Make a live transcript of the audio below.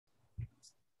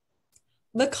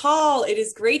McCall, it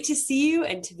is great to see you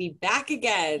and to be back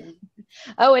again.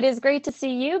 Oh, it is great to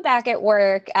see you back at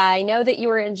work. I know that you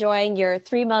were enjoying your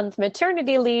 3-month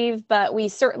maternity leave, but we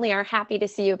certainly are happy to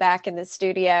see you back in the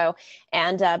studio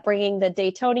and bringing the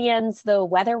Daytonians the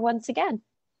weather once again.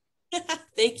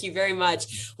 Thank you very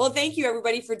much. Well, thank you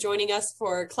everybody for joining us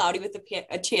for Cloudy with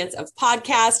a Chance of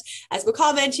podcast. As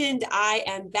McCall mentioned, I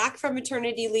am back from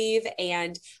maternity leave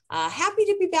and happy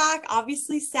to be back.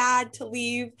 Obviously sad to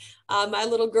leave my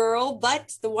little girl,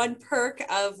 but the one perk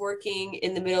of working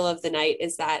in the middle of the night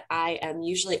is that I am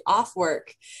usually off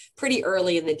work pretty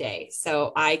early in the day.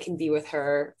 So I can be with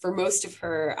her for most of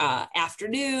her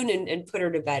afternoon and put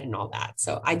her to bed and all that.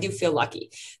 So I do feel lucky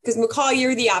because McCall,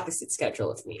 you're the opposite schedule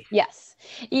of me. Yes.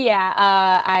 Yeah.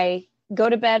 I go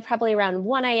to bed probably around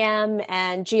 1 a.m.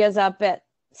 and Gia's up at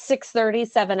 6:30,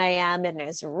 7 a.m. and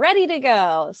is ready to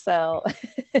go. So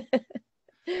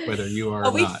whether you are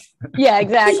or not. Yeah,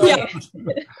 exactly. Yeah.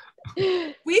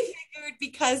 We figured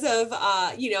because of,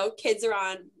 kids are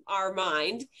on our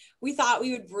mind, we thought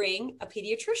we would bring a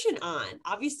pediatrician on.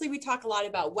 Obviously, we talk a lot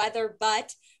about weather,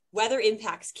 but weather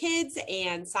impacts kids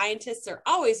and scientists are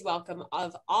always welcome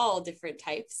of all different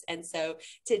types. And so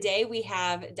today we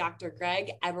have Dr.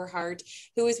 Greg Eberhart,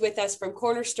 who is with us from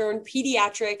Cornerstone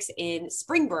Pediatrics in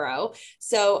Springboro.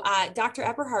 So Dr.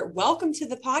 Eberhart, welcome to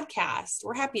the podcast.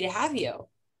 We're happy to have you.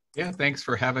 Yeah, thanks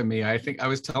for having me. I think I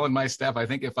was telling my staff, I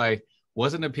think if I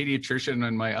wasn't a pediatrician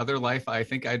in my other life, I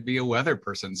think I'd be a weather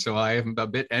person. So I am a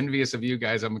bit envious of you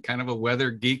guys. I'm kind of a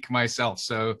weather geek myself.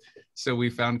 So we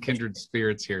found kindred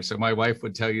spirits here. So my wife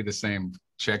would tell you the same,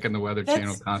 checking the Weather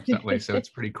Channel constantly. So it's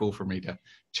pretty cool for me to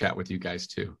chat with you guys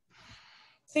too.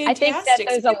 Fantastic. I think that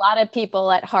there's a lot of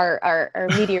people at heart are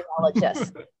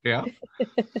meteorologists. Yeah.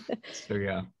 So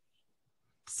yeah.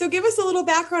 So give us a little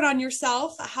background on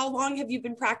yourself. How long have you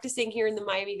been practicing here in the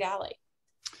Miami Valley?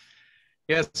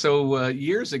 Yeah, so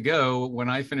years ago when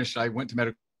I finished, I went to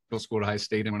medical school at Ohio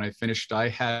State, and when I finished, I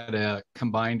had a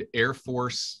combined Air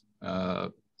Force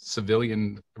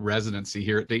civilian residency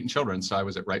here at Dayton Children's. So I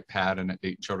was at Wright Pat and at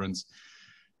Dayton Children's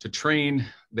to train.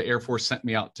 The Air Force sent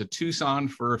me out to Tucson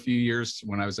for a few years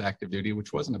when I was active duty,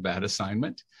 which wasn't a bad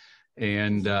assignment.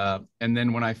 And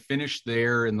then when I finished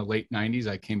there in the late 90s,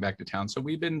 I came back to town. So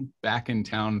we've been back in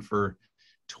town for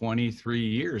 23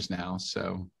 years now.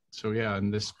 So yeah,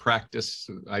 in this practice,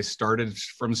 I started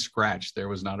from scratch. There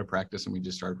was not a practice and we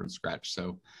just started from scratch.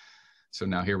 So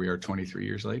now here we are 23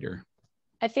 years later.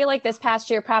 I feel like this past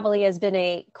year probably has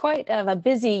been quite a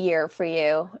busy year for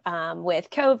you with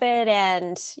COVID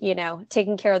and,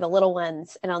 taking care of the little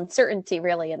ones and uncertainty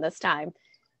really in this time.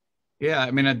 Yeah,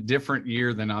 I mean, a different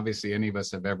year than obviously any of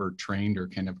us have ever trained or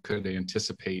kind of could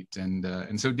anticipate.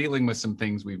 And so dealing with some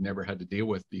things we've never had to deal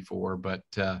with before, but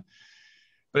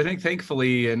I think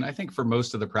thankfully, and I think for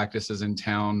most of the practices in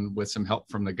town with some help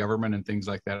from the government and things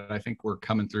like that, I think we're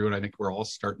coming through and I think we're all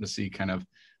starting to see kind of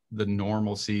the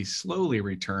normalcy slowly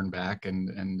return back.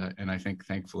 And I think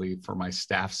thankfully for my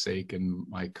staff's sake and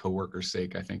my coworkers'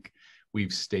 sake, I think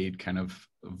we've stayed kind of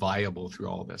viable through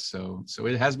all this. So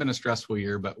it has been a stressful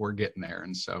year, but we're getting there.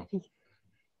 And so.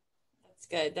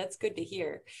 That's good. That's good to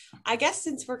hear. I guess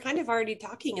since we're kind of already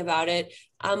talking about it,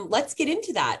 let's get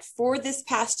into that. For this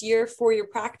past year, for your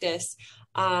practice,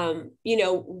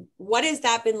 what has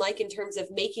that been like in terms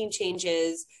of making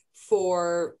changes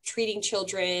for treating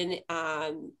children?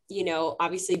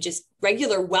 Obviously just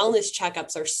regular wellness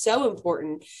checkups are so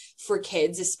important for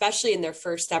kids, especially in their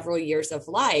first several years of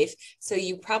life. So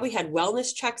you probably had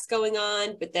wellness checks going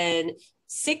on, but then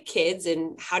sick kids,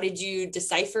 and how did you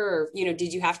decipher, or,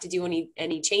 did you have to do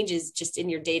any changes just in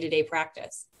your day-to-day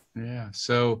practice? Yeah.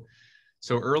 So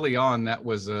early on, that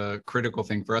was a critical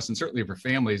thing for us. And certainly for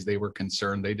families, they were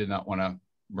concerned. They did not want to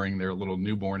bring their little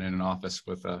newborn in an office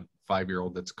with a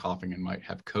 5-year-old that's coughing and might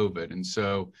have COVID. And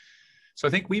so I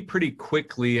think we pretty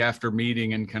quickly, after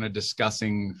meeting and kind of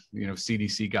discussing,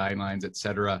 CDC guidelines, et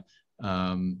cetera,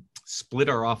 split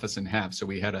our office in half. So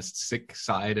we had a sick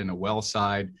side and a well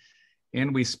side,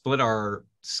 and we split our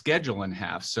schedule in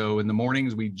half. So in the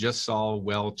mornings, we just saw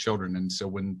well children. And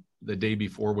so the day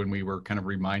before, when we were kind of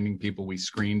reminding people, we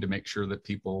screened to make sure that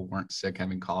people weren't sick,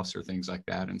 having coughs or things like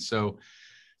that. And so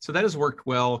that has worked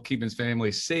well, keeping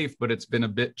families safe, but it's been a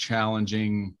bit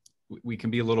challenging. We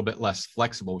can be a little bit less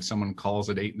flexible. If someone calls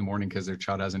at 8 a.m. because their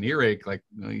child has an earache,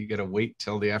 you got to wait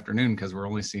till the afternoon because we're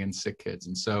only seeing sick kids.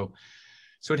 And so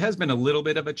it has been a little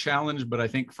bit of a challenge, but I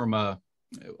think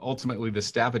ultimately the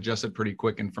staff adjusted pretty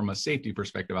quick. And from a safety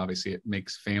perspective, obviously it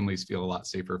makes families feel a lot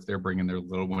safer if they're bringing their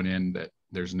little one in, that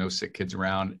there's no sick kids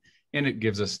around. And it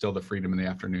gives us still the freedom in the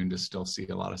afternoon to still see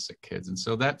a lot of sick kids. And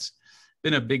so that's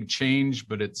been a big change,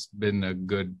 but it's been a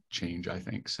good change, I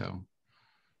think. So.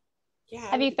 Yeah.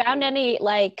 Have you found any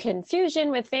like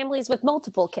confusion with families with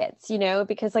multiple kids,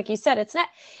 because like you said, it's not,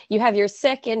 you have your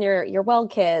sick and your well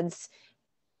kids.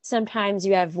 Sometimes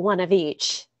you have one of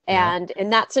each. Yeah. And in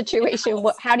that situation,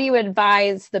 how do you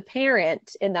advise the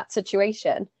parent in that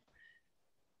situation?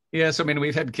 Yeah. So, I mean,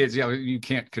 we've had kids, you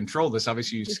can't control this.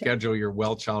 Obviously you schedule your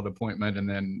well child appointment, and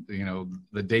then,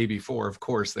 the day before, of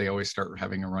course, they always start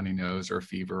having a runny nose or a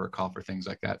fever or cough or things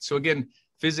like that. So again,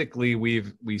 physically, we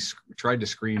tried to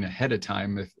screen ahead of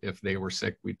time. If they were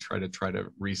sick, we try to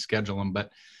reschedule them.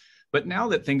 But now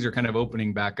that things are kind of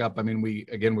opening back up, I mean, we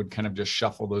again would kind of just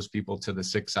shuffle those people to the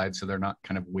sick side, so they're not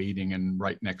kind of waiting and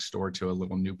right next door to a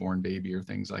little newborn baby or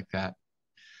things like that.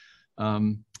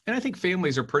 And I think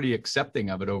families are pretty accepting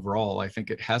of it overall. I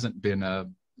think it hasn't been a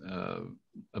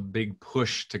big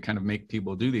push to kind of make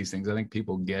people do these things. I think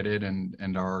people get it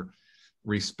and are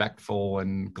respectful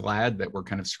and glad that we're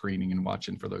kind of screening and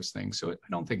watching for those things. So I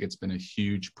don't think it's been a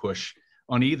huge push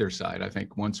on either side. I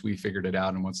think once we figured it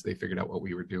out and once they figured out what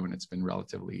we were doing, it's been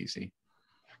relatively easy.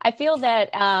 I feel that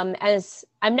as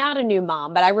I'm not a new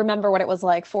mom, but I remember what it was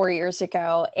like 4 years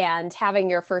ago and having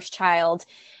your first child,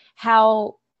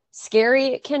 how scary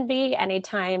it can be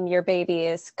anytime your baby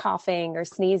is coughing or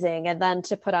sneezing, and then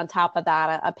to put on top of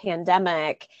that a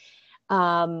pandemic.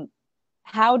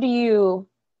 How do you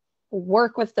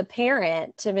work with the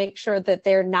parent to make sure that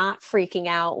they're not freaking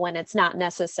out when it's not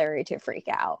necessary to freak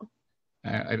out?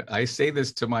 I say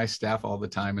this to my staff all the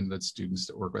time and the students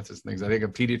that work with us and things. I think a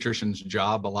pediatrician's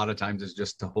job a lot of times is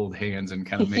just to hold hands and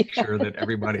kind of make sure that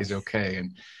everybody's okay.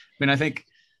 And I mean, I think,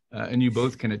 and you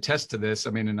both can attest to this. I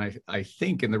mean, and I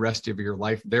think in the rest of your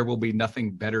life, there will be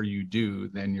nothing better you do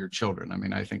than your children. I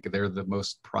mean, I think they're the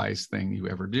most prized thing you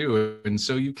ever do. And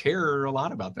so you care a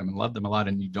lot about them and love them a lot,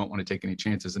 and you don't want to take any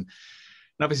chances. And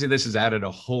obviously this has added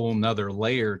a whole nother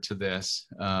layer to this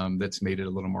that's made it a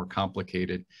little more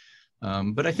complicated.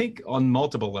 But I think on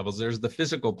multiple levels, there's the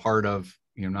physical part of,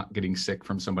 not getting sick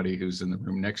from somebody who's in the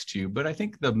room next to you. But I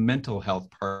think the mental health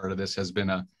part of this has been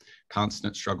a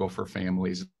constant struggle for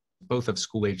families, both of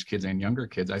school-age kids and younger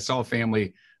kids. I saw a family,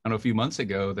 I don't know, a few months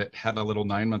ago that had a little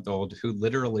 9-month-old who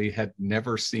literally had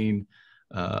never seen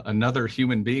another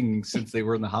human being since they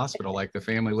were in the hospital. Like the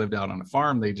family lived out on a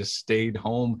farm. They just stayed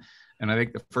home. And I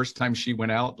think the first time she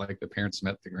went out, like the parents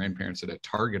met the grandparents at a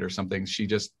Target or something, she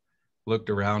just looked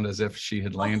around as if she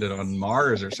had landed on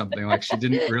Mars or something. Like she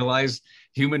didn't realize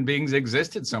human beings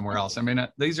existed somewhere else. I mean,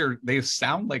 they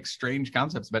sound like strange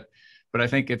concepts, but I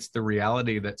think it's the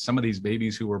reality that some of these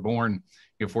babies who were born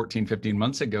 14, 15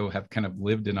 months ago have kind of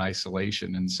lived in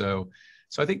isolation. And so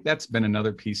I think that's been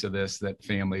another piece of this that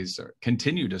families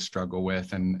continue to struggle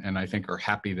with, and I think are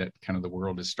happy that kind of the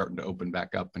world is starting to open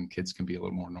back up and kids can be a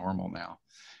little more normal now.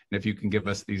 And if you can give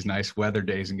us these nice weather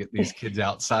days and get these kids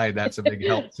outside, that's a big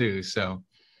help too. So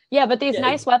yeah, but these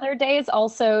nice weather days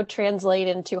also translate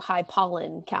into high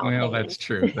pollen count. Well, that's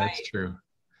true. That's true.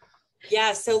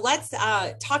 Yeah. So let's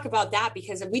talk about that,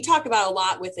 because we talk about a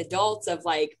lot with adults of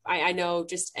like, I know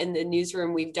just in the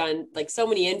newsroom, we've done like so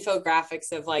many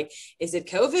infographics of like, is it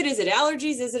COVID? Is it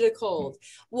allergies? Is it a cold?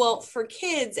 Well, for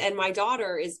kids, and my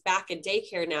daughter is back at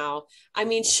daycare now. I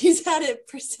mean, she's had a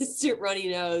persistent runny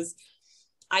nose.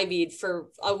 I mean, for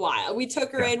a while. We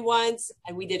took her in once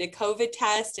and we did a COVID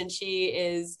test, and she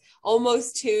is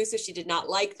almost 2. So she did not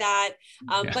like that.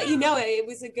 But it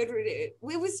was it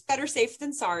was better safe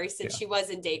than sorry, since she was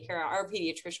in daycare. Our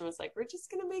pediatrician was like, we're just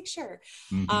going to make sure.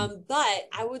 But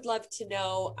I would love to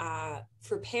know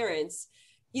for parents,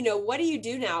 what do you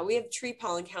do now? We have tree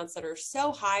pollen counts that are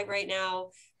so high right now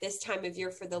this time of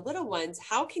year for the little ones.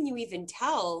 How can you even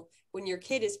tell when your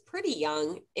kid is pretty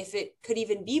young if it could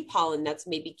even be pollen that's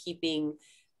maybe keeping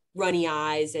runny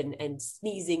eyes and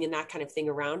sneezing and that kind of thing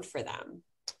around for them?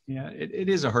 Yeah, it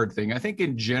is a hard thing. I think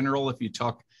in general, if you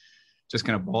talk just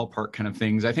kind of ballpark kind of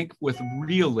things, I think with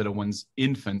real little ones,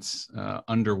 infants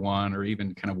under 1 or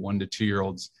even kind of 1 to 2 year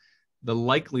olds, the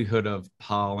likelihood of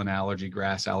pollen allergy,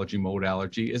 grass allergy, mold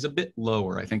allergy is a bit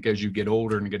lower. I think as you get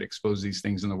older and get exposed to these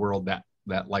things in the world, that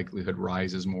likelihood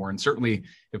rises more. And certainly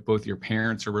if both your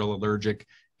parents are real allergic,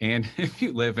 and if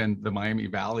you live in the Miami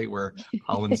Valley where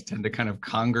pollens tend to kind of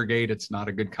congregate, it's not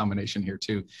a good combination here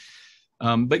too.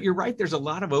 But you're right, there's a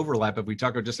lot of overlap. If we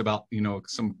talk just about,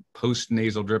 some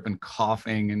post-nasal drip and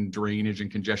coughing and drainage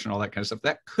and congestion, all that kind of stuff,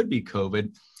 that could be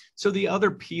COVID. So the other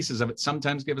pieces of it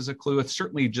sometimes give us a clue. It's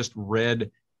certainly just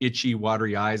red, itchy,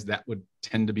 watery eyes. That would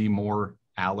tend to be more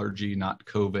allergy, not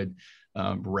COVID.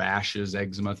 Rashes,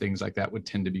 eczema, things like that would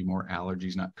tend to be more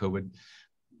allergies, not COVID.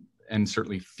 And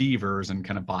certainly fevers and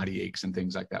kind of body aches and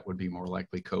things like that would be more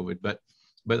likely COVID. But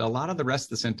but a lot of the rest of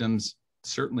the symptoms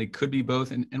certainly could be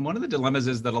both. And one of the dilemmas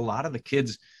is that a lot of the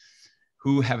kids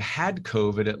who have had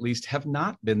COVID at least have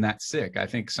not been that sick. I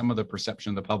think some of the perception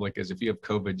of the public is if you have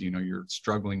COVID, you're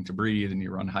struggling to breathe and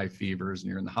you're on high fevers and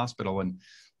you're in the hospital. And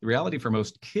the reality for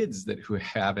most kids who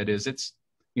have it is it's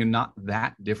not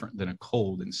that different than a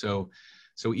cold. And so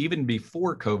even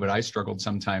before COVID, I struggled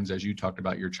sometimes, as you talked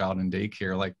about your child in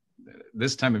daycare, like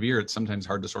this time of year, it's sometimes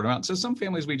hard to sort them out. So some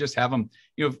families, we just have them,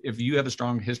 if you have a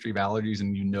strong history of allergies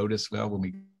and you notice, well, when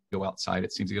we go outside,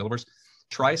 it seems to get a little worse,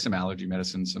 try some allergy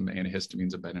medicine, some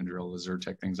antihistamines, a Benadryl, a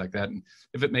Zyrtec, things like that. And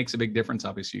if it makes a big difference,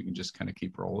 obviously you can just kind of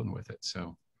keep rolling with it.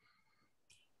 So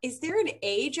is there an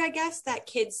age, I guess, that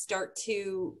kids start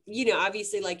to,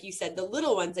 obviously, like you said, the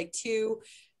little ones, like 2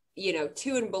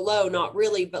 and below, not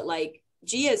really, but like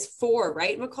Gia is 4,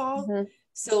 right, McCall? Mm-hmm.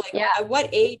 So like at what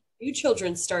age do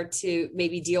children start to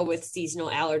maybe deal with seasonal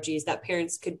allergies that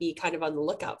parents could be kind of on the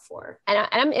lookout for? And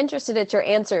I'm interested at your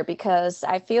answer, because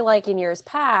I feel like in years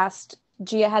past,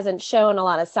 Gia hasn't shown a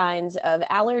lot of signs of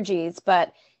allergies,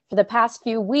 but for the past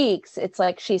few weeks, it's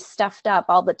like she's stuffed up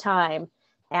all the time.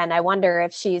 And I wonder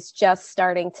if she's just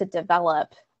starting to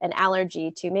develop an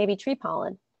allergy to maybe tree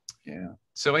pollen. Yeah.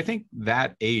 So I think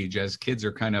that age, as kids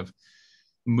are kind of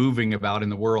moving about in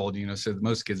the world, so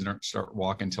most kids don't start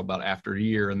walking until about after a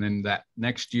year. And then that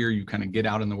next year, you kind of get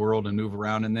out in the world and move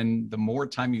around. And then the more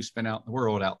time you spend out in the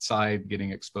world outside,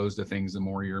 getting exposed to things, the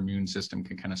more your immune system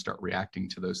can kind of start reacting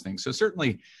to those things. So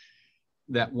certainly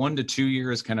that 1 to 2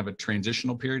 year is kind of a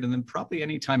transitional period. And then probably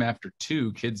any time after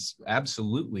 2, kids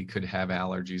absolutely could have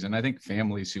allergies. And I think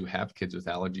families who have kids with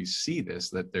allergies see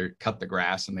this, that they cut the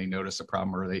grass and they notice a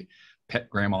problem, or they pet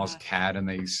grandma's cat and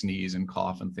they sneeze and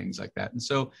cough and things like that. And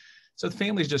so the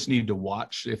families just need to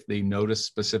watch if they notice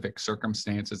specific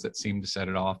circumstances that seem to set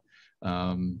it off.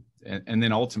 And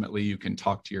then ultimately you can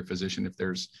talk to your physician if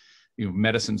there's,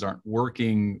 medicines aren't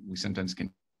working. We sometimes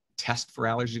can test for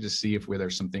allergy to see if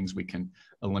there's some things we can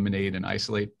eliminate and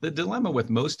isolate. The dilemma with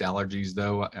most allergies,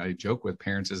 though, I joke with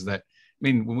parents, is that,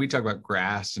 when we talk about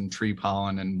grass and tree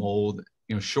pollen and mold,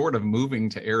 short of moving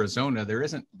to Arizona, there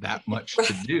isn't that much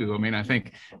to do. I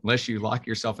think unless you lock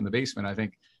yourself in the basement, I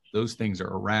think those things are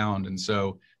around. And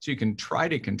so you can try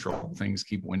to control things,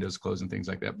 keep windows closed and things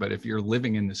like that. But if you're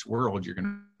living in this world, you're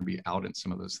going to be out in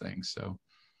some of those things. So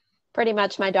pretty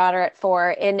much my daughter at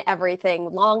 4 in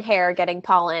everything, long hair, getting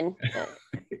pollen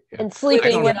and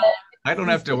sleeping with it. I don't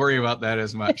have to worry about that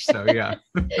as much. So yeah.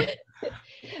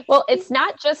 Well, it's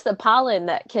not just the pollen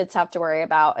that kids have to worry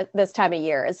about this time of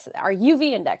year. Our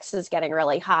UV index is getting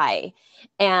really high.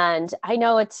 And I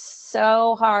know it's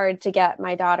so hard to get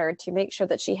my daughter to make sure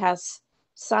that she has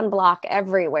sunblock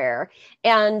everywhere.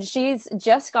 And she's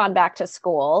just gone back to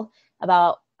school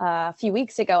about a few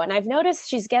weeks ago. And I've noticed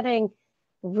she's getting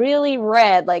really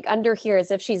red, like under here,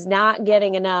 as if she's not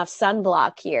getting enough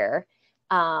sunblock here.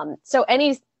 So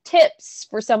any tips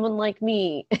for someone like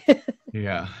me?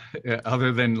 Yeah.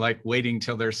 Other than like waiting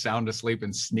till they're sound asleep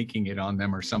and sneaking it on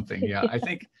them or something. Yeah. I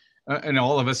think, and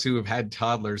all of us who have had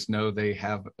toddlers know they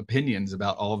have opinions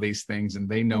about all these things and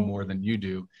they know more than you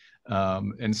do.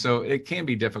 And so it can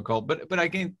be difficult, but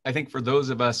again, I think for those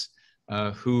of us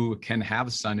who can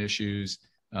have sun issues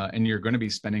and you're going to be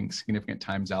spending significant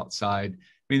times outside,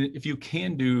 if you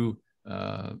can do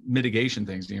mitigation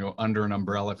things, under an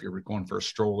umbrella, if you're going for a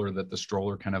stroller, that the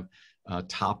stroller kind of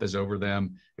top is over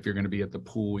them. If you're going to be at the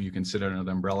pool, you can sit under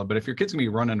the umbrella. But if your kid's going to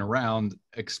be running around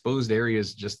exposed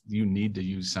areas, you need to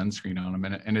use sunscreen on them.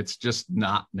 And it's just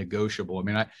not negotiable.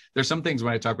 There's some things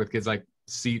when I talk with kids, like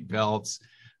seat belts,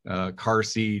 car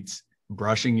seats,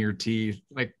 brushing your teeth,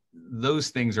 like those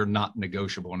things are not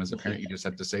negotiable. And as a parent, you just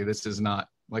have to say, this is not,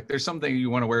 like, there's something you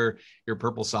want to wear your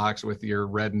purple socks with your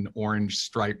red and orange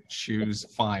striped shoes,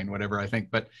 fine, whatever, I think.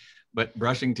 But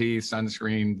brushing teeth,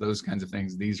 sunscreen, those kinds of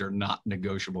things, these are not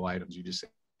negotiable items. You just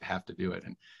have to do it.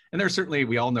 And there's certainly,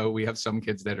 we all know we have some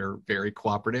kids that are very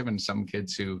cooperative and some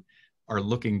kids who are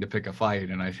looking to pick a fight.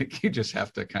 And I think you just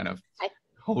have to kind of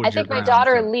hold I your think my ground.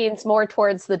 daughter leans more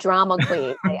towards the drama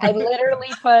queen. I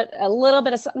literally put a little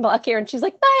bit of sunblock here and she's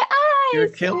like, my eyes. You're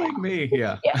killing me.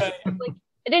 Yeah. Like,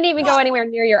 it didn't even go anywhere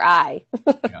near your eye.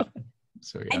 Yeah.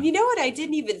 So, yeah. And you know what I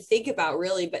didn't even think about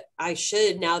really, but I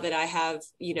should, now that I have,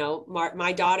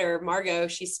 my daughter, Margot,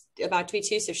 she's about to be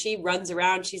 2. So she runs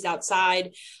around, she's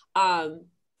outside,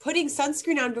 putting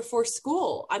sunscreen on before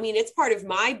school. It's part of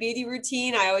my beauty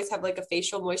routine. I always have like a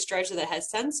facial moisturizer that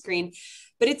has sunscreen,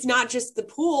 but it's not just the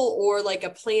pool or like a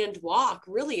planned walk.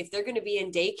 Really, if they're going to be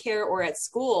in daycare or at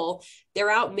school,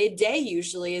 they're out midday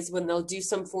usually is when they'll do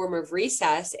some form of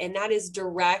recess. And that is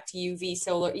direct UV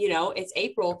solar, it's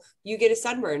April, you get a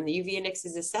sunburn. The UV index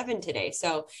is a 7 today.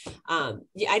 So I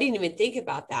didn't even think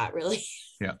about that really.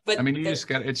 Yeah. But I mean,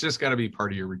 it's just got to be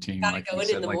part of your routine. Like you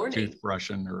said, like morning.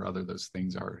 Toothbrushing or other those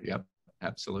things are. Yep.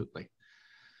 Absolutely.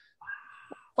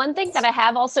 One thing that I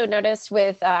have also noticed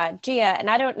with Gia, and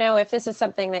I don't know if this is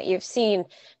something that you've seen,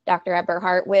 Dr.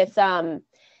 Eberhart, with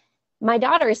my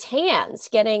daughter's hands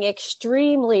getting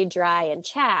extremely dry and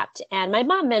chapped. And my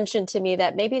mom mentioned to me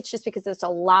that maybe it's just because it's a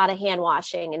lot of hand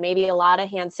washing and maybe a lot of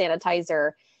hand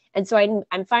sanitizer. And so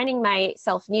I'm finding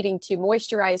myself needing to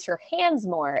moisturize her hands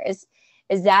more. Is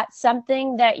that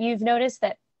something that you've noticed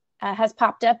that has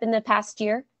popped up in the past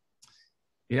year?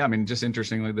 Yeah, I mean, just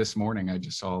interestingly, this morning, I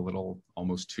just saw a little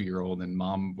almost 2-year-old, and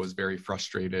mom was very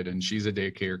frustrated, and she's a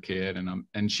daycare kid,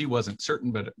 and she wasn't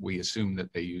certain, but we assumed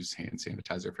that they use hand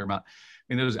sanitizer a fair amount.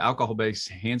 I mean, those alcohol-based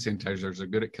hand sanitizers are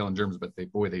good at killing germs, but they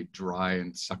dry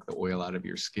and suck the oil out of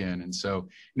your skin. And so,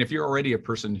 and if you're already a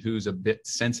person who's a bit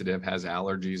sensitive, has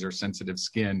allergies or sensitive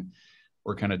skin,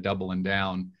 we're kind of doubling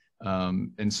down.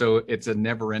 And so it's a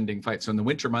never ending fight. So in the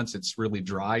winter months, it's really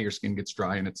dry, your skin gets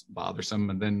dry and it's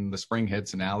bothersome. And then the spring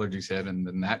hits and allergies hit, and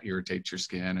then that irritates your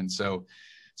skin. And so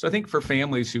I think for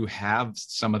families who have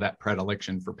some of that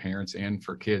predilection for parents and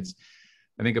for kids,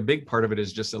 I think a big part of it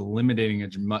is just eliminating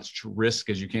as much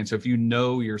risk as you can. So if you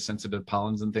know you're sensitive to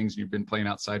pollens and things, you've been playing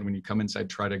outside, when you come inside,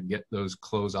 try to get those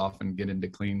clothes off and get into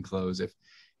clean clothes.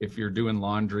 If you're doing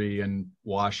laundry and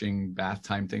washing, bath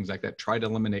time, things like that, try to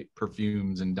eliminate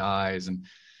perfumes and dyes and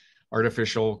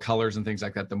artificial colors and things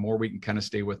like that. The more we can kind of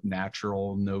stay with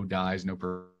natural, no dyes, no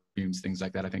perfumes, things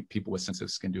like that, I think people with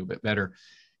sensitive skin do a bit better.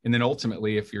 And then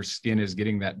ultimately, if your skin is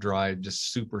getting that dry,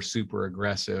 just super, super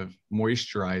aggressive,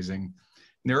 moisturizing.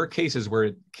 And there are cases where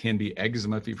it can be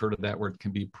eczema, if you've heard of that, where it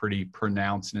can be pretty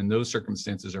pronounced. And in those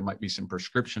circumstances, there might be some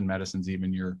prescription medicines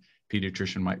even your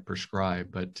pediatrician might prescribe.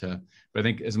 But I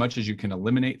think as much as you can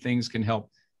eliminate things can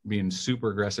help. Being super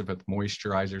aggressive with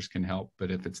moisturizers can help. But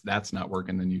if that's not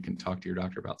working, then you can talk to your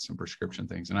doctor about some prescription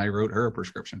things. And I wrote her a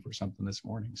prescription for something this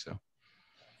morning. So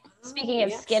speaking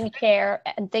of skincare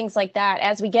and things like that,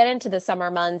 as we get into the summer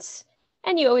months,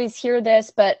 and you always hear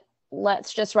this, but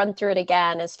let's just run through it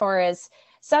again. As far as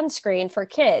sunscreen for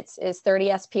kids, is 30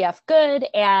 SPF good?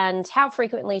 And how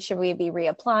frequently should we be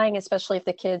reapplying, especially if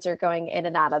the kids are going in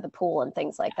and out of the pool and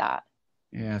things like that?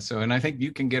 Yeah. So, and I think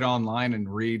you can get online and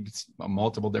read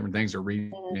multiple different things or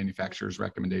read manufacturers'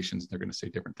 recommendations. They're going to say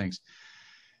different things.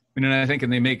 And then I think,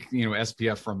 and they make,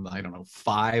 SPF from,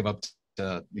 5 up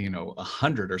to,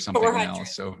 100 or something 400. Now.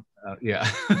 So, yeah.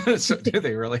 So do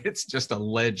they really? It's just a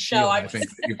lead shield, I think,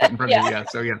 that you put in front of you. Yeah.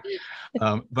 So,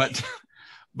 yeah.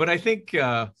 But I think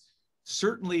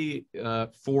certainly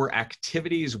for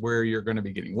activities where you're going to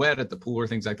be getting wet at the pool or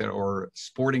things like that, or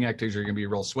sporting activities where you're going to be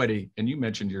real sweaty, and you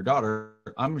mentioned your daughter,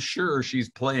 I'm sure she's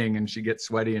playing and she gets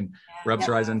sweaty and rubs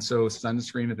her eyes, and so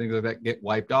sunscreen and things like that get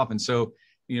wiped off. And so,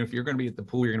 if you're going to be at the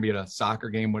pool, you're going to be at a soccer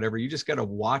game, whatever, you just got to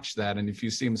watch that. And if you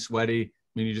see them sweaty,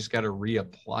 you just got to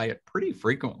reapply it pretty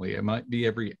frequently. It might be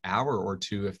every hour or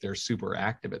two if they're super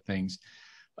active at things.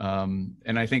 And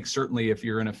I think certainly if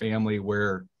you're in a family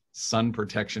where sun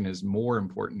protection is more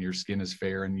important, your skin is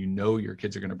fair, and your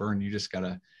kids are going to burn, you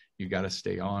got to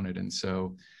stay on it. And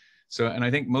so, and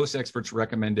I think most experts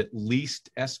recommend at least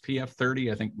SPF 30.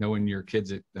 I think knowing your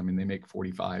kids, they make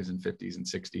 45s and 50s and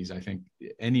 60s. I think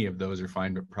any of those are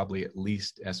fine, but probably at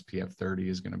least SPF 30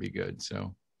 is going to be good.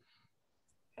 So.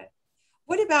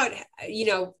 What about,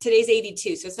 today's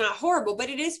 82, so it's not horrible, but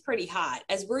it is pretty hot.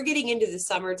 As we're getting into the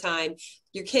summertime,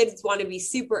 your kids want to be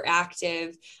super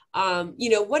active.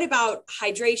 What about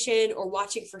hydration or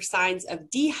watching for signs of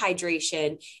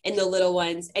dehydration in the little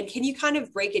ones? And can you kind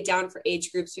of break it down for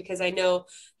age groups? Because I know,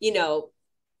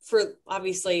 for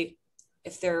obviously,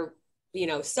 if they're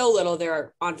so little,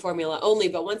 they're on formula only,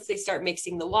 but once they start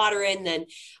mixing the water in, then,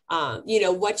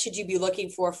 what should you be looking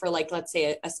for like, let's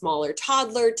say a smaller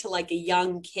toddler to like a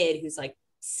young kid who's like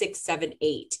 6, 7,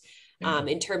 8,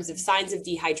 in terms of signs of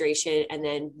dehydration, and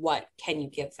then what can you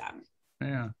give them?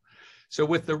 Yeah. So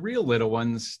with the real little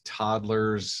ones,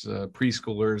 toddlers,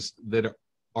 preschoolers that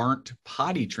aren't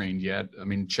potty trained yet,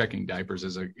 checking diapers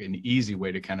is an easy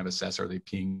way to kind of assess, are they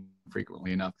peeing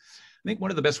frequently enough? I think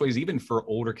one of the best ways, even for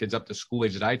older kids up to school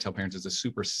age, that I tell parents is a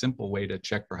super simple way to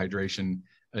check for hydration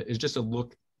is just to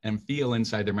look and feel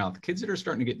inside their mouth. Kids that are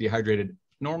starting to get dehydrated,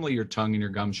 normally your tongue and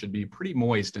your gums should be pretty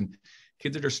moist, and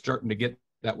kids that are starting to get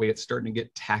that way, it's starting to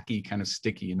get tacky, kind of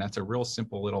sticky. And that's a real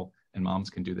simple little and moms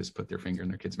can do this, put their finger in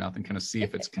their kid's mouth and kind of see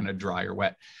if it's kind of dry or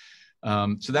wet.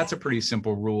 So that's a pretty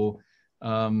simple rule.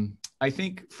 I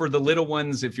think for the little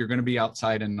ones, if you're going to be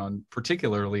outside and on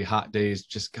particularly hot days,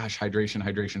 just gosh, hydration,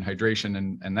 hydration,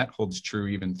 hydration. And that holds true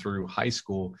even through high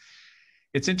school.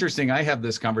 It's interesting. I have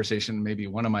this conversation, maybe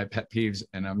one of my pet peeves,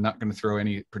 and I'm not going to throw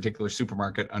any particular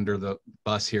supermarket under the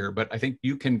bus here, but I think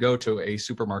you can go to a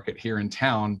supermarket here in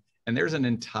town and there's an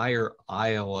entire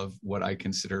aisle of what I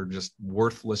consider just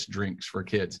worthless drinks for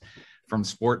kids, from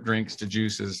sport drinks to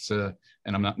juices to,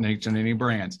 and I'm not mentioning any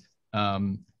brands.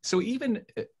 So even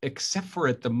except for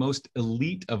at the most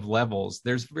elite of levels,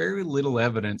 there's very little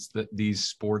evidence that these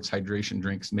sports hydration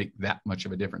drinks make that much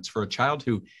of a difference. For a child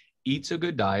who eats a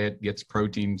good diet, gets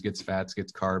proteins, gets fats,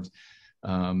 gets carbs,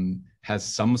 has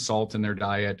some salt in their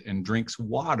diet and drinks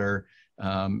water,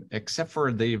 except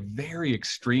for the very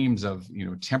extremes of,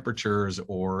 temperatures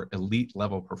or elite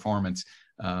level performance,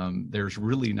 there's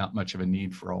really not much of a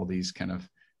need for all these kind of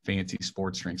fancy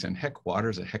sports drinks. And heck, water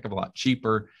is a heck of a lot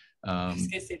cheaper. I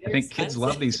think kids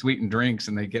love these sweetened drinks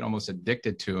and they get almost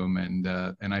addicted to them.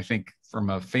 And I think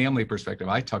from a family perspective,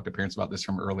 I talk to parents about this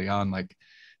from early on, like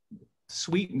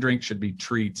sweetened drinks should be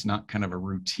treats, not kind of a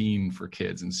routine for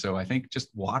kids. And so I think just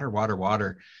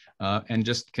water, and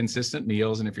just consistent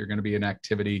meals. And if you're going to be an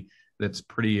activity that's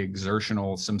pretty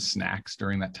exertional, some snacks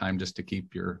during that time just to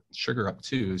keep your sugar up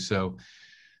too. So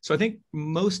I think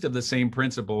most of the same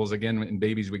principles, again, in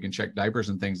babies, we can check diapers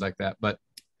and things like that. But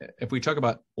if we talk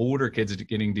about older kids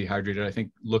getting dehydrated, I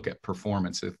think look at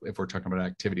performance. If we're talking about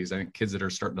activities, I think kids that are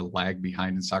starting to lag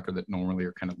behind in soccer that normally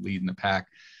are kind of leading the pack,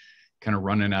 kind of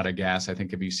running out of gas. I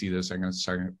think if you see those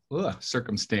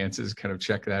circumstances, kind of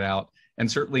check that out. And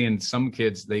certainly in some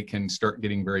kids, they can start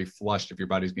getting very flushed. If your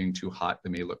body's getting too hot,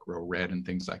 they may look real red and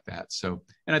things like that. So,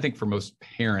 and I think for most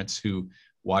parents who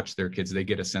watch their kids, they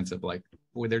get a sense of like,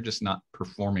 boy, they're just not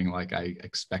performing like I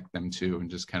expect them to, and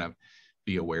just kind of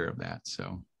be aware of that.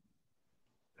 So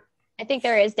I think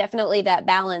there is definitely that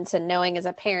balance and knowing as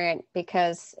a parent,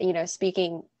 because,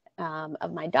 speaking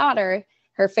of my daughter,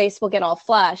 her face will get all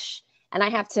flush and I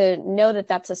have to know that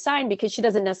that's a sign because she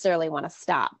doesn't necessarily want to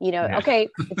stop, Okay,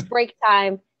 it's break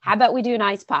time. How about we do an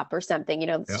ice pop or something,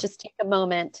 let's just take a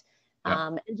moment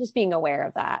and just being aware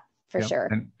of that for sure.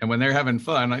 And when they're having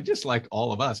fun, I just like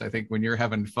all of us, I think when you're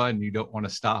having fun, you don't want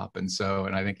to stop. And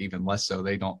I think even less so,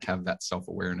 they don't have that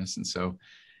self-awareness.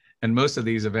 And most of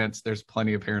these events, there's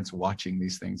plenty of parents watching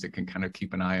these things that can kind of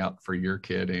keep an eye out for your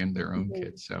kid and their own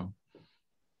kids. So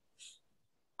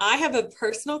I have a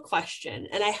personal question,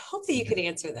 and I hope that you could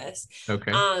answer this.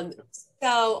 Okay.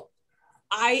 So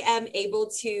I am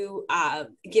able to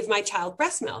give my child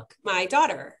breast milk, my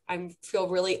daughter. I feel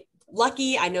really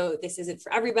lucky. I know this isn't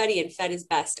for everybody, and fed is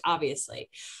best, obviously.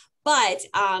 But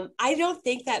I don't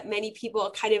think that many people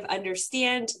kind of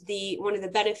understand one of the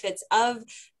benefits of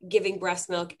giving breast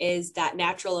milk is that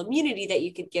natural immunity that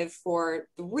you could give for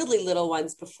the really little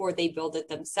ones before they build it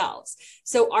themselves.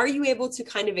 So are you able to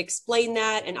kind of explain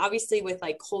that? And obviously with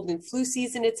like cold and flu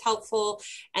season, it's helpful.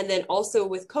 And then also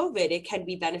with COVID, it can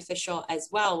be beneficial as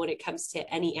well when it comes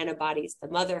to any antibodies the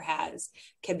mother has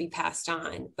can be passed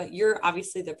on. But you're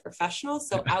obviously the professional,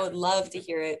 so I would love to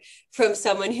hear it from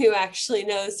someone who actually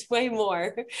knows way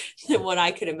more than what I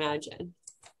could imagine.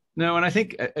 No, and I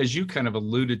think as you kind of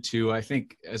alluded to, I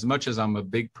think as much as I'm a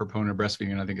big proponent of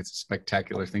breastfeeding, and I think it's a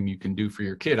spectacular thing you can do for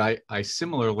your kid, I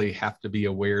similarly have to be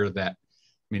aware that,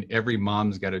 every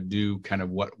mom's got to do kind of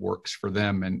what works for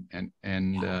them. And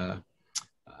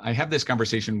I have this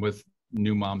conversation with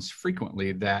new moms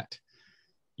frequently that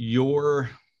your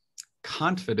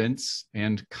confidence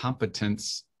and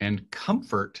competence and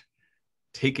comfort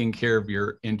taking care of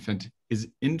your infant is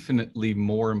infinitely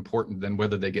more important than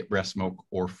whether they get breast milk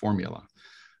or formula.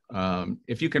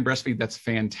 If you can breastfeed, that's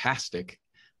fantastic.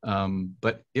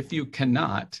 But if you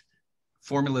cannot,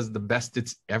 formula is the best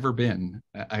it's ever been.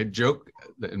 I joke,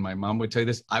 and my mom would tell you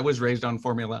this, I was raised on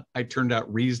formula. I turned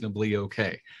out reasonably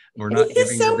okay. We're not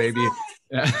giving your baby,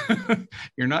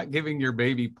 you're not giving your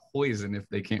baby poison if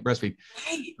they can't breastfeed.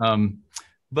 Right.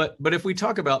 But if we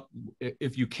talk about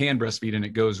if you can breastfeed and it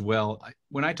goes well,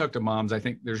 when I talk to moms, I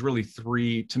think there's really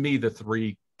the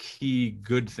three key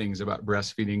good things about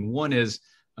breastfeeding. One is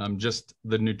just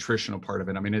the nutritional part of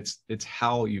it. It's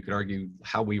how you could argue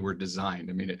how we were designed.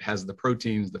 It has the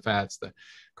proteins, the fats, the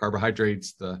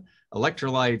carbohydrates, the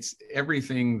electrolytes,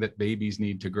 everything that babies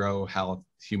need to grow, how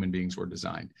human beings were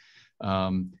designed.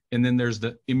 And then there's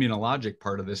the immunologic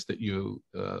part of this that you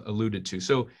alluded to.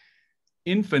 So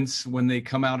infants, when they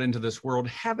come out into this world,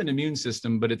 have an immune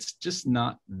system, but it's just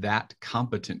not that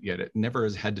competent yet. It never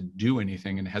has had to do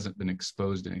anything and hasn't been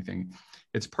exposed to anything.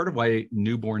 It's part of why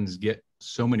newborns get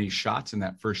so many shots in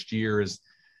that first year is,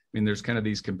 I mean, there's kind of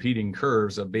these competing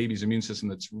curves of baby's immune system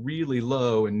that's really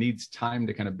low and needs time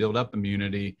to kind of build up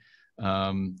immunity.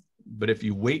 But if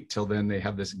you wait till then, they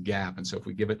have this gap. And so if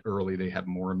we give it early, they have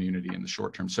more immunity in the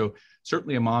short term. So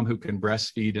certainly a mom who can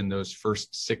breastfeed in those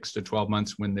first 6 to 12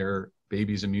 months when their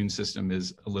baby's immune system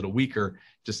is a little weaker,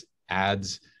 just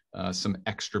adds some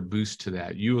extra boost to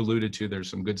that. You alluded to,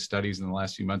 there's some good studies in the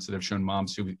last few months that have shown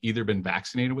moms who've either been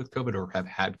vaccinated with COVID or have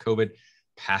had COVID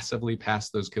passively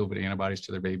pass those COVID antibodies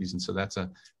to their babies. And so that's a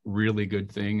really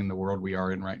good thing in the world we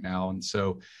are in right now. And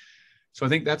so I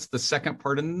think that's the second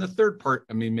part. And then the third part,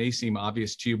 I mean, may seem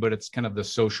obvious to you, but it's kind of the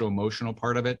social emotional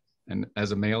part of it. And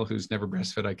as a male who's never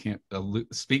breastfed, I can't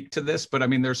speak to this, but I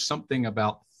mean, there's something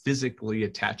about physically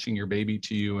attaching your baby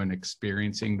to you and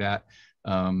experiencing that,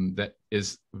 that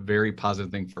is a very positive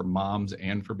thing for moms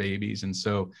and for babies. And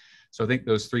so I think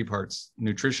those three parts,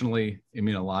 nutritionally,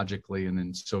 immunologically, and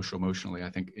then social emotionally, I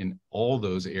think in all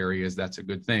those areas, that's a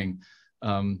good thing.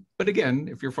 But again,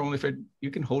 if you're formally fed, you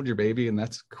can hold your baby, and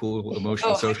that's a cool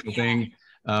emotional, social thing.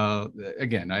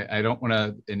 Again, I don't want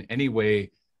to in any way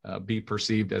be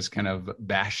perceived as kind of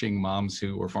bashing moms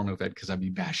who are formally fed, because I'd be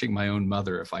bashing my own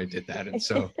mother if I did that. And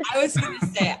so I was going to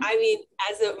say, I mean,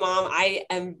 as a mom, I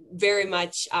am very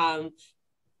much,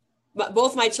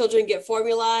 both my children get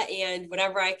formula, and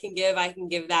whatever I can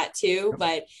give that too.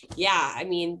 But yeah, I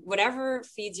mean, whatever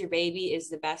feeds your baby is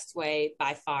the best way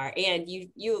by far. And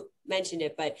you mentioned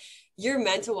it, but your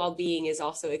mental well-being is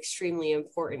also extremely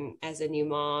important as a new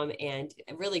mom, and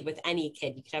really with any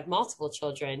kid. You could have multiple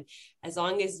children, as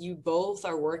long as you both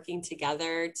are working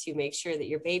together to make sure that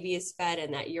your baby is fed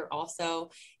and that you're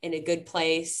also in a good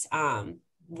place.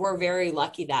 We're very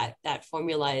lucky that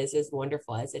formula is as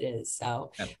wonderful as it is.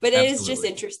 So, but it is just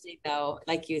interesting though,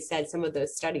 like you said, some of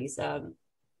those studies, I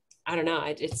don't know,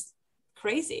 it's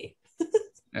crazy.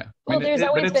 Yeah. Well, there's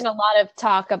always been a lot of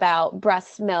talk about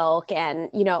breast milk and,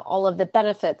 you know, all of the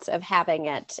benefits of having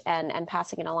it and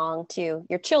passing it along to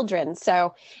your children.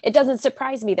 So it doesn't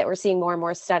surprise me that we're seeing more and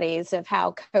more studies of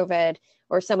how COVID,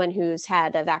 or someone who's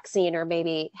had a vaccine or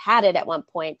maybe had it at one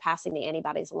point, passing the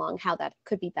antibodies along, how that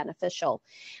could be beneficial.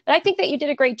 But I think that you did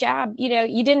a great job. You know,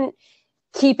 you didn't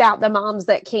keep out the moms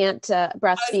that can't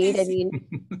breastfeed. I mean,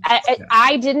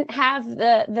 I didn't have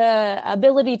the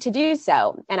ability to do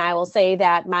so. And I will say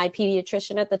that my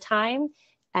pediatrician at the time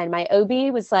and my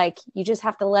OB was like, you just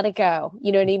have to let it go.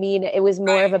 You know what I mean? It was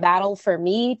more of a battle for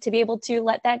me to be able to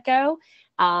let that go.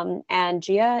 And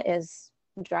Gia is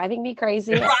driving me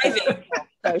crazy.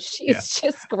 So she's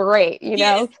just great, you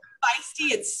know.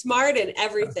 Feisty and smart and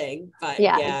everything, but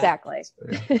exactly.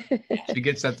 She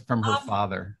gets that from her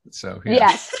father. So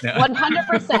yes,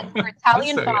 100%. Her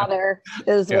Italian father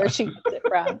is where she gets it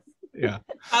from. Yeah,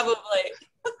 probably.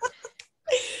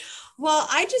 Well,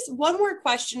 one more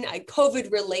question,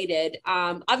 COVID related.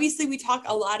 Obviously, we talk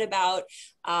a lot about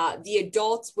the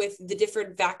adults with the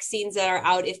different vaccines that are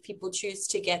out if people choose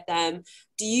to get them.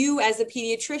 Do you, as a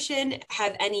pediatrician,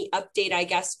 have any update, I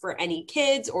guess, for any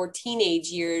kids or teenage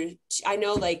years? I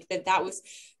know like that was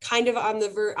kind of on the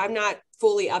verge. I'm not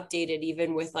fully updated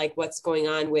even with like what's going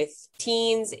on with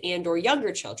teens and or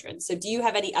younger children. So do you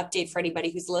have any update for anybody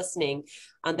who's listening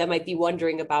that might be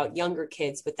wondering about younger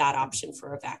kids with that option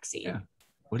for a vaccine? Yeah.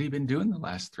 What have you been doing the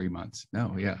last 3 months?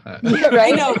 No, right. I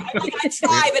know. I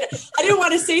try, but I didn't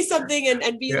want to say something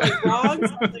and be like wrong.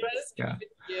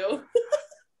 So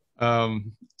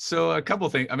so a couple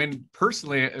of things. I mean,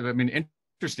 personally,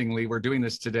 interestingly, we're doing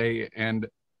this today, and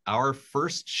our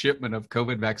first shipment of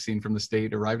COVID vaccine from the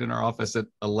state arrived in our office at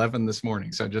 11 this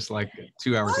morning. So just like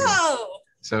 2 hours ago.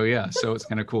 So yeah, so it's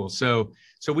kind of cool. So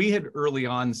we had early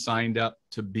on signed up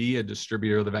to be a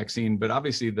distributor of the vaccine, but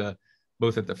obviously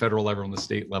both at the federal level and the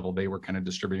state level, they were kind of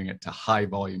distributing it to high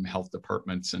volume health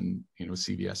departments and, you know,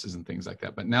 CVSs and things like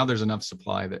that. But now there's enough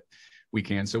supply that we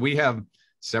can. So we have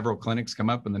several clinics come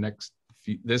up in the next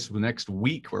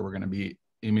week where we're going to be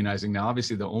immunizing. Now,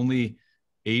 obviously, the only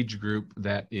age group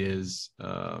that is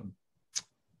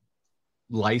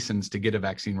licensed to get a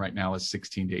vaccine right now is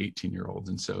 16 to 18-year-olds.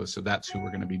 And so that's who we're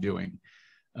going to be doing.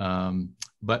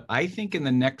 But I think in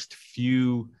the next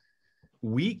few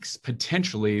weeks,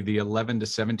 potentially the 11 to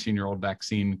 17-year-old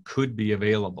vaccine could be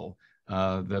available.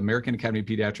 The American Academy of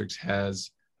Pediatrics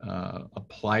has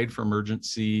applied for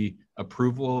emergency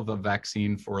approval of a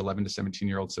vaccine for 11 to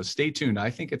 17-year-olds. So stay tuned.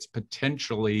 I think it's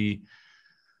potentially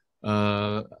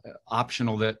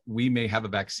optional that we may have a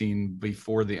vaccine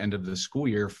before the end of the school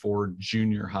year for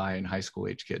junior high and high school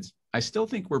age kids. I still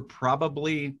think we're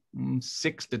probably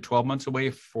 6 to 12 months away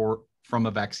from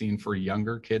a vaccine for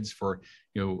younger kids, for,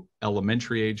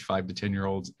 elementary age, 5 to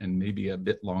 10-year-olds, and maybe a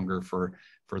bit longer for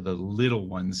the little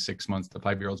ones, 6 months to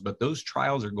 5-year-olds. But those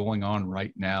trials are going on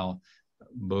right now,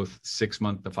 both 6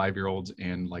 month to 5-year-olds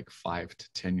and like 5 to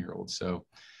 10-year-olds. So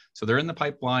they're in the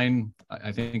pipeline.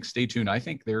 I think stay tuned. I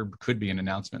think there could be an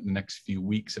announcement in the next few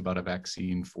weeks about a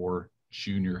vaccine for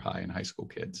junior high and high school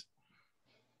kids.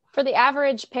 For the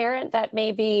average parent that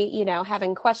may be,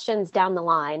 having questions down the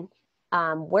line,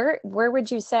 where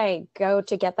would you say go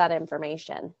to get that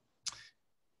information?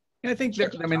 I think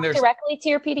there's directly to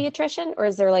your pediatrician, or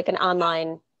is there like an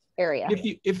online area?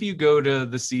 If you go to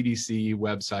the CDC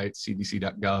website,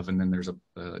 cdc.gov, and then there's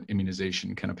an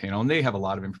immunization kind of panel, and they have a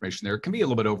lot of information there. It can be a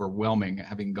little bit overwhelming.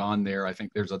 Having gone there, I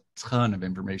think there's a ton of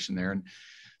information there. And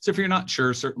so if you're not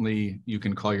sure, certainly you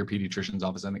can call your pediatrician's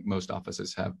office. I think most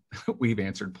offices have. We've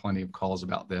answered plenty of calls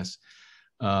about this.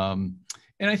 And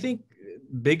I think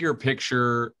bigger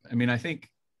picture, I think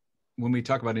when we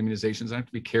talk about immunizations, I have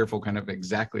to be careful kind of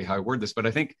exactly how I word this, but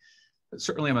I think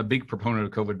certainly I'm a big proponent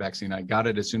of COVID vaccine. I got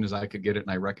it as soon as I could get it,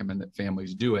 and I recommend that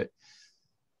families do it.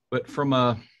 But from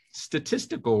a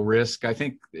statistical risk, I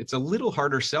think it's a little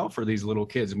harder sell for these little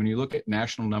kids. When you look at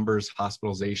national numbers,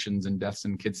 hospitalizations and deaths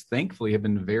in kids, thankfully, have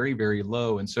been very, very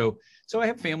low. And so I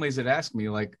have families that ask me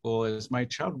like, well, is my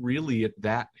child really at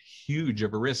that huge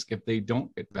of a risk if they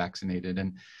don't get vaccinated?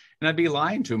 And I'd be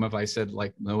lying to them if I said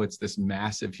like, no, it's this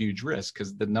massive, huge risk,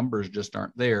 because the numbers just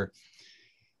aren't there.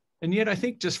 And yet I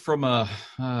think just from I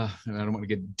don't want to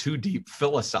get too deep,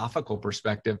 philosophical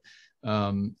perspective,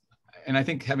 and I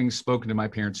think having spoken to my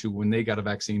parents who, when they got a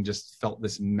vaccine, just felt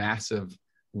this massive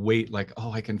weight, like,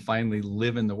 oh, I can finally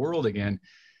live in the world again,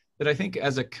 that I think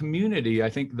as a community, I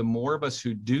think the more of us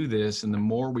who do this and the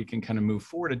more we can kind of move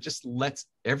forward, it just lets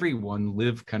everyone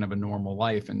live kind of a normal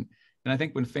life. And I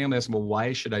think when families ask, well,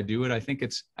 why should I do it? I think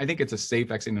it's a safe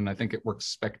vaccine, and I think it works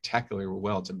spectacularly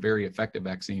well. It's a very effective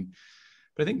vaccine.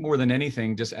 But I think more than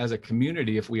anything, just as a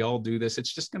community, if we all do this,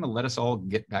 it's just going to let us all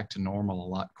get back to normal a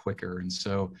lot quicker. And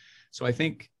so I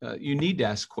think you need to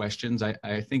ask questions.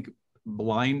 I think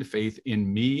blind faith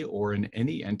in me or in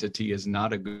any entity is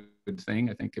not a good thing.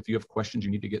 I think if you have questions,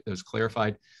 you need to get those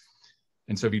clarified.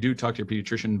 And so if you do, talk to your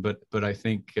pediatrician, but I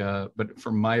think, but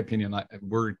from my opinion,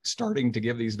 we're starting to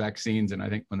give these vaccines, and I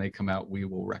think when they come out, we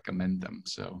will recommend them.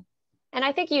 So. And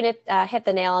I think you hit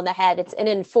the nail on the head. It's an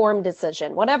informed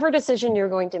decision. Whatever decision you're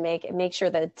going to make sure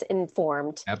that it's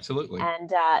informed. Absolutely. And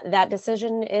that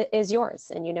decision is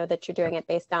yours. And you know that you're doing it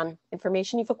based on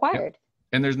information you've acquired. Yep.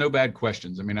 And there's no bad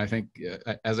questions. I think,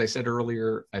 as I said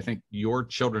earlier, I think your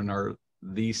children are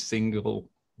the single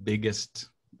biggest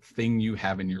thing you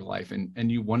have in your life.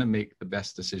 And you want to make the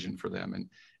best decision for them.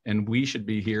 And we should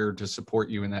be here to support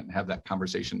you in that and have that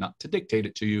conversation, not to dictate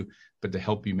it to you, but to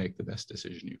help you make the best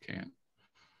decision you can.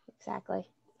 Exactly.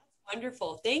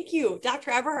 Wonderful. Thank you, Dr.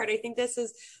 Eberhart. I think this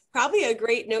is probably a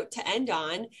great note to end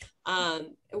on.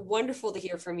 Wonderful to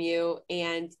hear from you.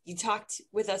 And you talked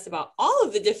with us about all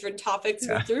of the different topics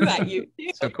we threw at you.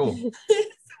 So cool.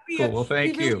 Cool. Well,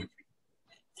 thank you.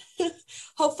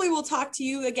 Hopefully we'll talk to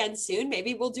you again soon.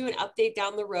 Maybe we'll do an update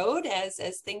down the road as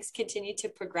things continue to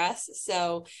progress.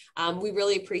 So we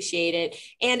really appreciate it.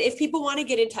 And if people want to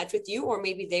get in touch with you, or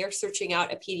maybe they are searching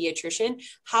out a pediatrician,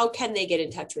 how can they get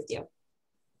in touch with you?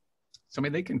 So,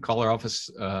 they can call our office.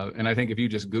 And I think if you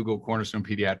just Google Cornerstone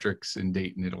Pediatrics in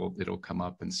Dayton, it'll come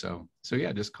up. And so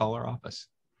yeah, just call our office.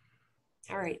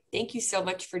 All right. Thank you so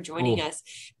much for joining us.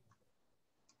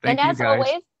 Thank you,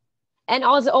 guys. And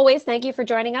as always, thank you for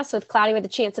joining us with Cloudy with a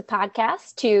Chance of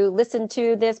Podcast. To listen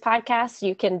to this podcast,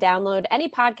 you can download any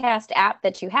podcast app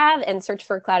that you have and search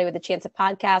for Cloudy with a Chance of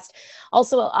Podcast.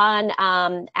 Also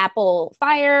on Apple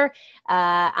Fire,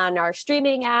 on our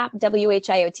streaming app,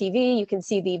 WHIO TV, you can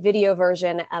see the video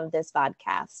version of this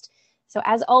podcast. So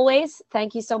as always,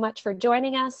 thank you so much for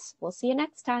joining us. We'll see you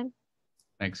next time.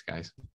 Thanks, guys.